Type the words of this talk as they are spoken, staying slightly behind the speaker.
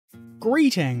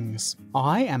Greetings!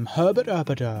 I am Herbert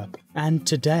Erpaderp, and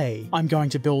today I'm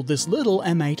going to build this little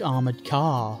M8 armoured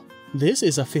car. This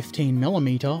is a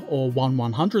 15mm or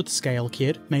 1/100th scale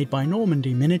kit made by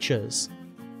Normandy Miniatures.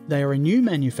 They are a new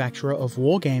manufacturer of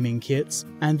wargaming kits,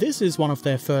 and this is one of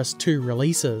their first two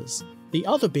releases, the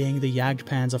other being the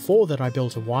Jagdpanzer IV that I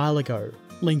built a while ago.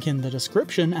 Link in the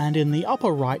description and in the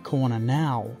upper right corner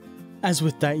now. As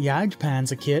with that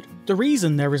Jagdpanzer kit, the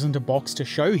reason there isn't a box to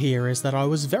show here is that I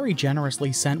was very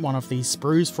generously sent one of these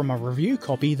sprues from a review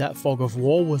copy that Fog of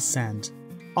War was sent.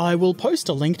 I will post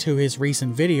a link to his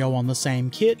recent video on the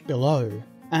same kit below,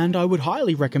 and I would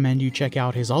highly recommend you check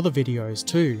out his other videos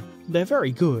too. They're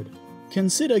very good.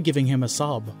 Consider giving him a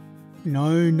sub.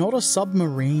 No, not a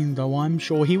submarine, though I'm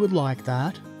sure he would like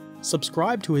that.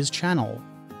 Subscribe to his channel.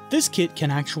 This kit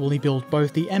can actually build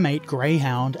both the M8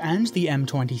 Greyhound and the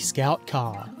M20 Scout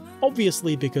car.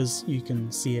 Obviously, because you can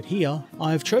see it here,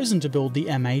 I've chosen to build the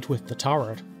M8 with the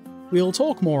turret. We'll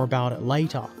talk more about it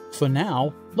later. For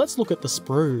now, let's look at the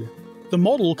sprue. The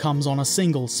model comes on a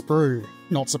single sprue,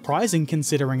 not surprising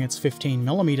considering its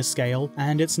 15mm scale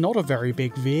and it's not a very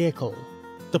big vehicle.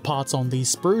 The parts on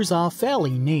these sprues are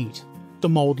fairly neat. The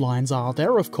mould lines are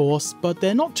there of course, but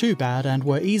they're not too bad and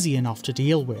were easy enough to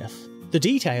deal with. The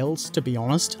details, to be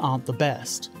honest, aren't the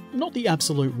best. Not the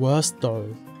absolute worst though.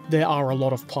 There are a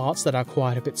lot of parts that are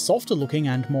quite a bit softer looking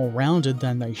and more rounded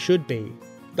than they should be.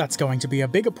 That's going to be a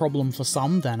bigger problem for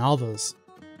some than others.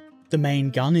 The main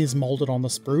gun is moulded on the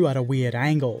sprue at a weird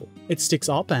angle. It sticks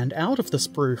up and out of the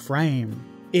sprue frame.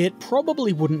 It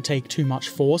probably wouldn't take too much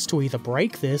force to either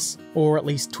break this, or at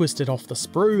least twist it off the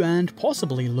sprue and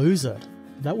possibly lose it.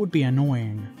 That would be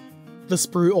annoying. The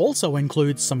sprue also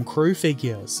includes some crew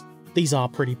figures. These are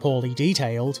pretty poorly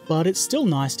detailed, but it's still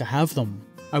nice to have them.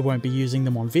 I won't be using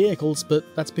them on vehicles, but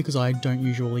that's because I don't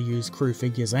usually use crew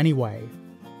figures anyway.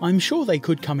 I'm sure they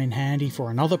could come in handy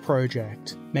for another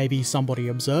project, maybe somebody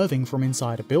observing from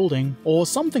inside a building, or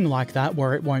something like that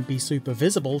where it won't be super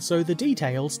visible so the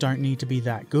details don't need to be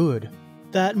that good.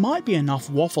 That might be enough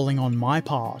waffling on my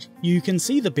part. You can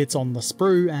see the bits on the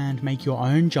sprue and make your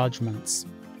own judgments.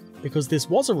 Because this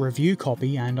was a review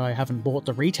copy and I haven't bought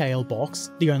the retail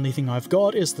box, the only thing I've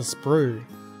got is the sprue.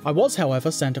 I was however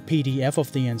sent a PDF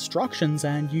of the instructions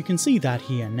and you can see that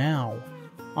here now.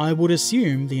 I would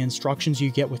assume the instructions you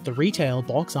get with the retail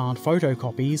box aren't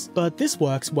photocopies, but this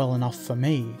works well enough for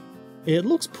me. It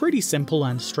looks pretty simple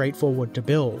and straightforward to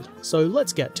build, so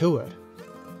let's get to it.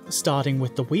 Starting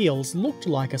with the wheels looked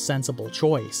like a sensible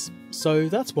choice, so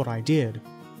that's what I did.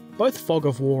 Both Fog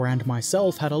of War and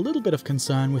myself had a little bit of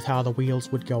concern with how the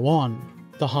wheels would go on.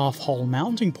 The half-hole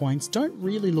mounting points don't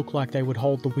really look like they would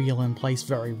hold the wheel in place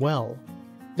very well.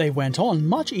 They went on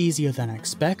much easier than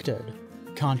expected.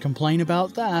 Can't complain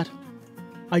about that.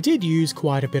 I did use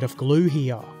quite a bit of glue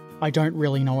here. I don't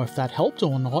really know if that helped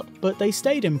or not, but they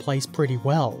stayed in place pretty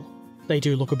well. They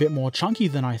do look a bit more chunky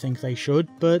than I think they should,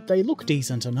 but they look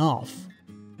decent enough.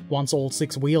 Once all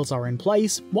 6 wheels are in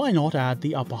place, why not add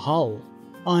the upper hull?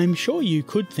 I'm sure you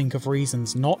could think of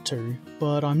reasons not to,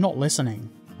 but I'm not listening.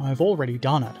 I've already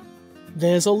done it.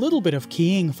 There's a little bit of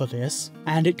keying for this,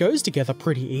 and it goes together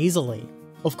pretty easily.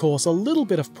 Of course, a little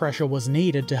bit of pressure was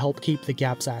needed to help keep the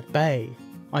gaps at bay.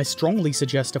 I strongly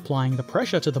suggest applying the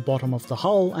pressure to the bottom of the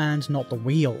hull and not the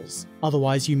wheels,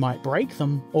 otherwise you might break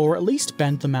them, or at least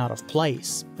bend them out of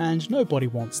place, and nobody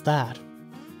wants that.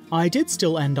 I did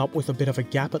still end up with a bit of a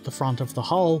gap at the front of the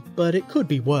hull, but it could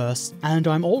be worse, and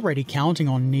I'm already counting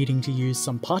on needing to use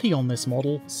some putty on this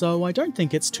model, so I don't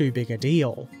think it's too big a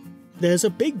deal. There's a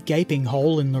big gaping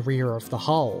hole in the rear of the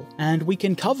hull, and we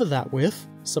can cover that with,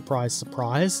 surprise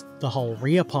surprise, the whole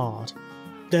rear part.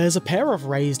 There's a pair of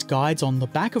raised guides on the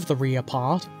back of the rear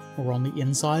part, or on the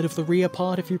inside of the rear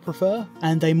part if you prefer,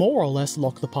 and they more or less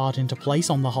lock the part into place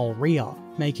on the whole rear,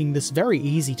 making this very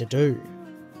easy to do.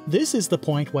 This is the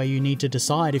point where you need to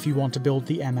decide if you want to build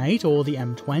the M8 or the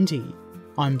M20.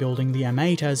 I'm building the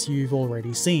M8 as you've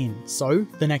already seen, so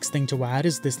the next thing to add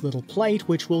is this little plate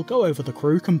which will go over the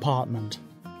crew compartment.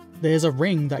 There's a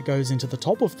ring that goes into the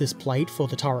top of this plate for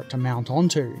the turret to mount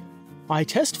onto. I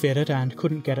test fit it and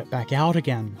couldn't get it back out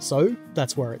again, so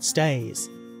that's where it stays.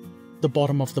 The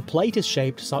bottom of the plate is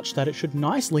shaped such that it should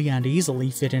nicely and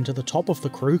easily fit into the top of the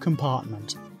crew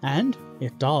compartment, and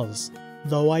it does.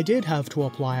 Though I did have to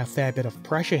apply a fair bit of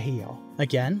pressure here,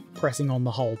 again pressing on the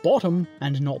whole bottom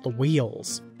and not the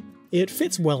wheels. It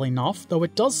fits well enough, though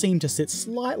it does seem to sit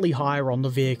slightly higher on the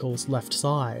vehicle's left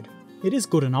side. It is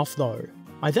good enough though.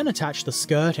 I then attach the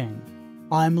skirting.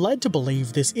 I'm led to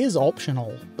believe this is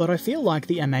optional, but I feel like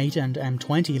the M8 and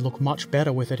M20 look much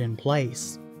better with it in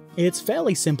place. It's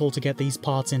fairly simple to get these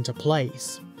parts into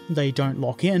place. They don't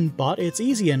lock in, but it's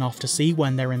easy enough to see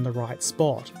when they're in the right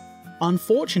spot.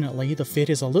 Unfortunately, the fit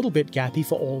is a little bit gappy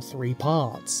for all 3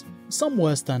 parts. Some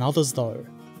worse than others though.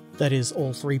 That is,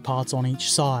 all 3 parts on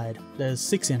each side. There's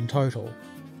 6 in total.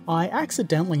 I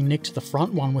accidentally nicked the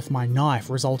front one with my knife,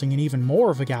 resulting in even more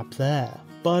of a gap there.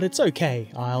 But it's okay,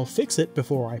 I'll fix it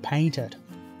before I paint it.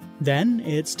 Then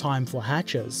it's time for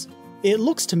hatches. It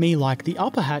looks to me like the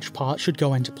upper hatch part should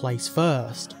go into place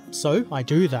first, so I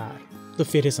do that. The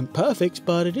fit isn't perfect,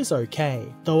 but it is okay,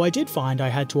 though I did find I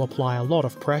had to apply a lot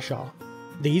of pressure.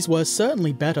 These were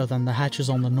certainly better than the hatches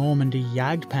on the Normandy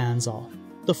Jagdpanzer.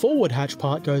 The forward hatch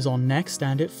part goes on next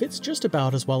and it fits just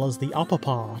about as well as the upper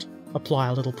part. Apply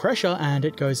a little pressure and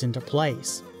it goes into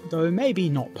place, though maybe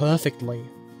not perfectly.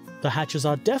 The hatches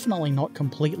are definitely not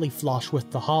completely flush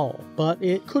with the hull, but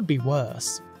it could be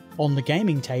worse. On the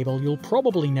gaming table you'll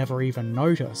probably never even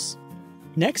notice.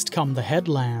 Next come the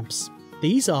headlamps.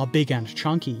 These are big and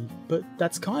chunky, but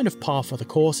that's kind of par for the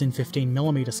course in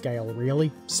 15mm scale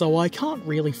really, so I can't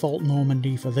really fault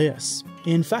Normandy for this.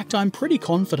 In fact, I'm pretty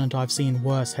confident I've seen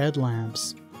worse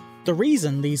headlamps. The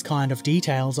reason these kind of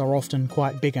details are often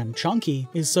quite big and chunky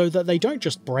is so that they don't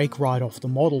just break right off the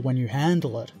model when you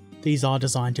handle it. These are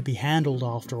designed to be handled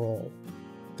after all.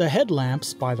 The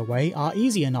headlamps, by the way, are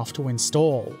easy enough to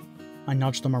install. I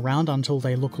nudge them around until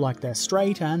they look like they're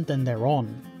straight and then they're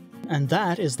on. And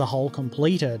that is the hull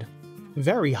completed.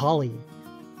 Very hully.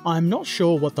 I'm not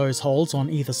sure what those holes on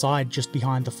either side just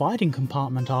behind the fighting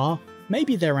compartment are.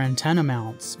 Maybe they're antenna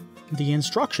mounts. The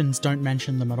instructions don't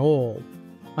mention them at all.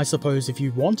 I suppose if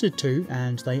you wanted to,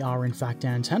 and they are in fact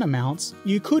antenna mounts,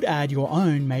 you could add your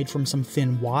own made from some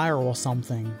thin wire or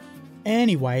something.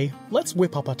 Anyway, let's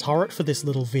whip up a turret for this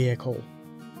little vehicle.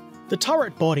 The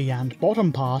turret body and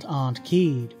bottom part aren't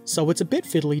keyed, so it's a bit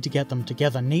fiddly to get them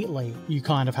together neatly. You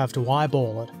kind of have to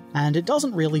eyeball it, and it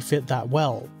doesn't really fit that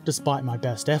well, despite my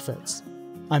best efforts.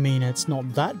 I mean, it's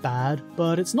not that bad,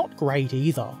 but it's not great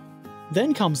either.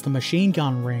 Then comes the machine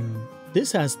gun ring.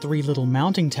 This has 3 little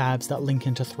mounting tabs that link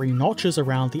into 3 notches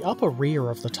around the upper rear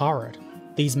of the turret.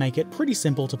 These make it pretty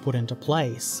simple to put into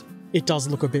place. It does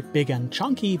look a bit big and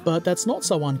chunky, but that's not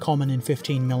so uncommon in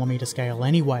 15mm scale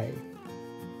anyway.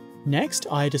 Next,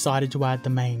 I decided to add the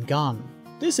main gun.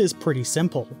 This is pretty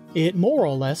simple. It more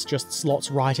or less just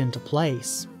slots right into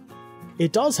place.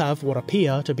 It does have what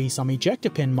appear to be some ejector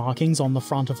pin markings on the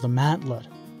front of the mantlet.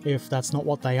 If that's not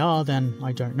what they are, then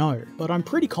I don't know, but I'm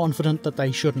pretty confident that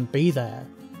they shouldn't be there.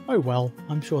 Oh well,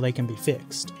 I'm sure they can be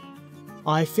fixed.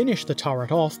 I finished the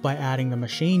turret off by adding the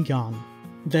machine gun.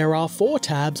 There are 4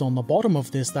 tabs on the bottom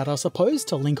of this that are supposed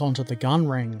to link onto the gun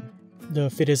ring. The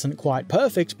fit isn't quite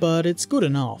perfect, but it's good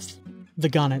enough. The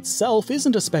gun itself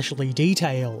isn't especially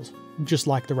detailed, just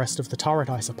like the rest of the turret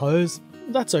I suppose.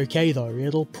 That's okay though,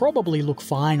 it'll probably look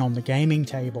fine on the gaming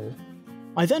table.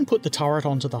 I then put the turret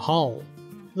onto the hull.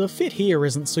 The fit here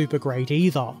isn't super great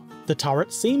either. The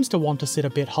turret seems to want to sit a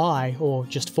bit high, or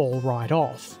just fall right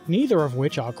off, neither of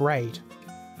which are great.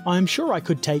 I'm sure I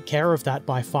could take care of that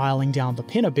by filing down the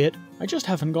pin a bit, I just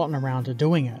haven't gotten around to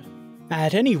doing it.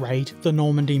 At any rate, the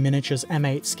Normandy Miniatures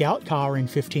M8 scout car in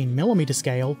 15mm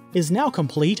scale is now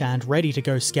complete and ready to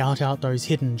go scout out those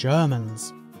hidden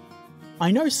Germans.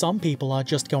 I know some people are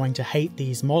just going to hate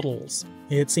these models.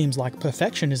 It seems like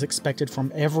perfection is expected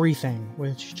from everything,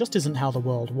 which just isn't how the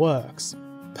world works.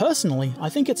 Personally, I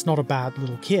think it's not a bad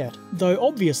little kit, though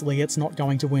obviously it's not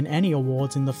going to win any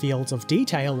awards in the fields of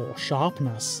detail or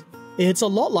sharpness. It's a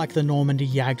lot like the Normandy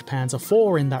Jagdpanzer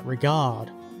IV in that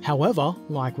regard. However,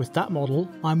 like with that model,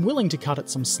 I'm willing to cut it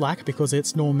some slack because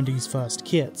it's Normandy's first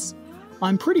kits.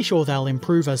 I'm pretty sure they'll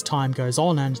improve as time goes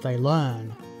on and they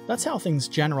learn. That's how things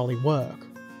generally work.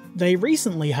 They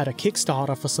recently had a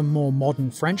Kickstarter for some more modern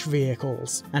French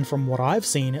vehicles, and from what I've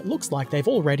seen it looks like they've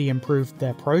already improved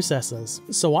their processes,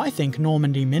 so I think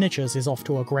Normandy Miniatures is off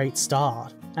to a great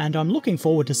start, and I'm looking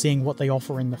forward to seeing what they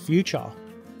offer in the future.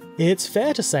 It's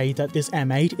fair to say that this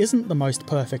M8 isn't the most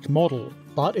perfect model,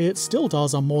 but it still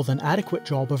does a more than adequate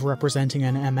job of representing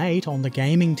an M8 on the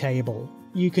gaming table.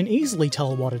 You can easily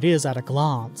tell what it is at a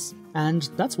glance, and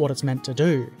that's what it's meant to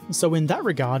do, so in that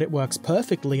regard it works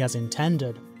perfectly as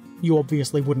intended. You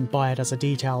obviously wouldn't buy it as a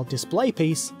detailed display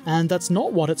piece, and that's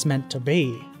not what it's meant to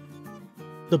be.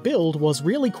 The build was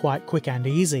really quite quick and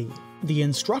easy. The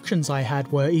instructions I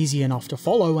had were easy enough to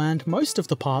follow and most of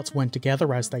the parts went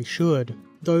together as they should,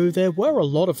 though there were a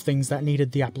lot of things that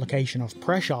needed the application of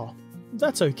pressure.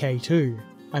 That's okay too.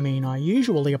 I mean, I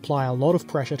usually apply a lot of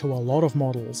pressure to a lot of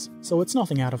models, so it's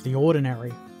nothing out of the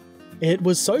ordinary. It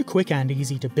was so quick and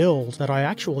easy to build that I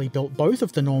actually built both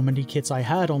of the Normandy kits I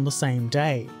had on the same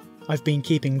day. I've been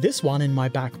keeping this one in my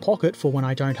back pocket for when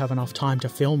I don't have enough time to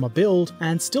film a build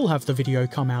and still have the video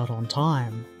come out on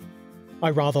time.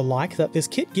 I rather like that this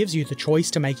kit gives you the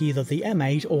choice to make either the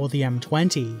M8 or the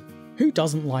M20. Who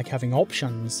doesn't like having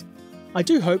options? I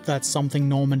do hope that's something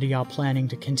Normandy are planning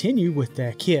to continue with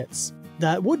their kits.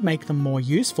 That would make them more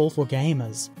useful for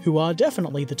gamers, who are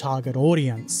definitely the target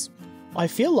audience. I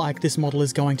feel like this model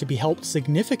is going to be helped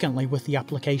significantly with the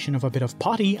application of a bit of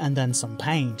putty and then some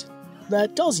paint.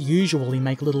 That does usually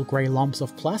make little grey lumps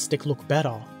of plastic look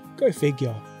better, go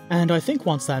figure. And I think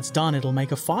once that's done it'll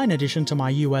make a fine addition to my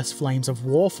US Flames of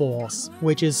War force,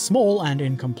 which is small and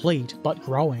incomplete, but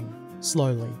growing,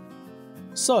 slowly.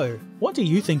 So, what do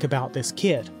you think about this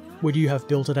kit? Would you have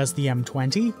built it as the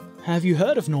M20? Have you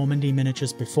heard of Normandy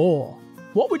Miniatures before?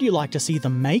 What would you like to see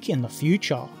them make in the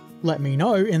future? Let me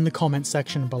know in the comments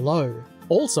section below.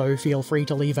 Also, feel free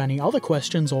to leave any other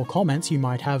questions or comments you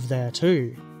might have there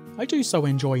too. I do so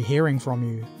enjoy hearing from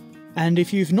you. And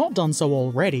if you've not done so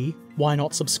already, why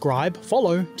not subscribe,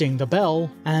 follow, ding the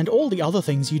bell, and all the other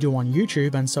things you do on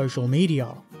YouTube and social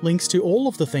media. Links to all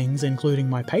of the things, including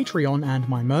my Patreon and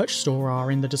my merch store,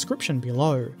 are in the description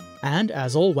below. And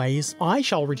as always, I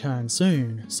shall return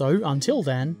soon, so until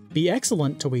then, be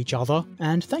excellent to each other,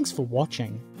 and thanks for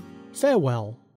watching. Farewell.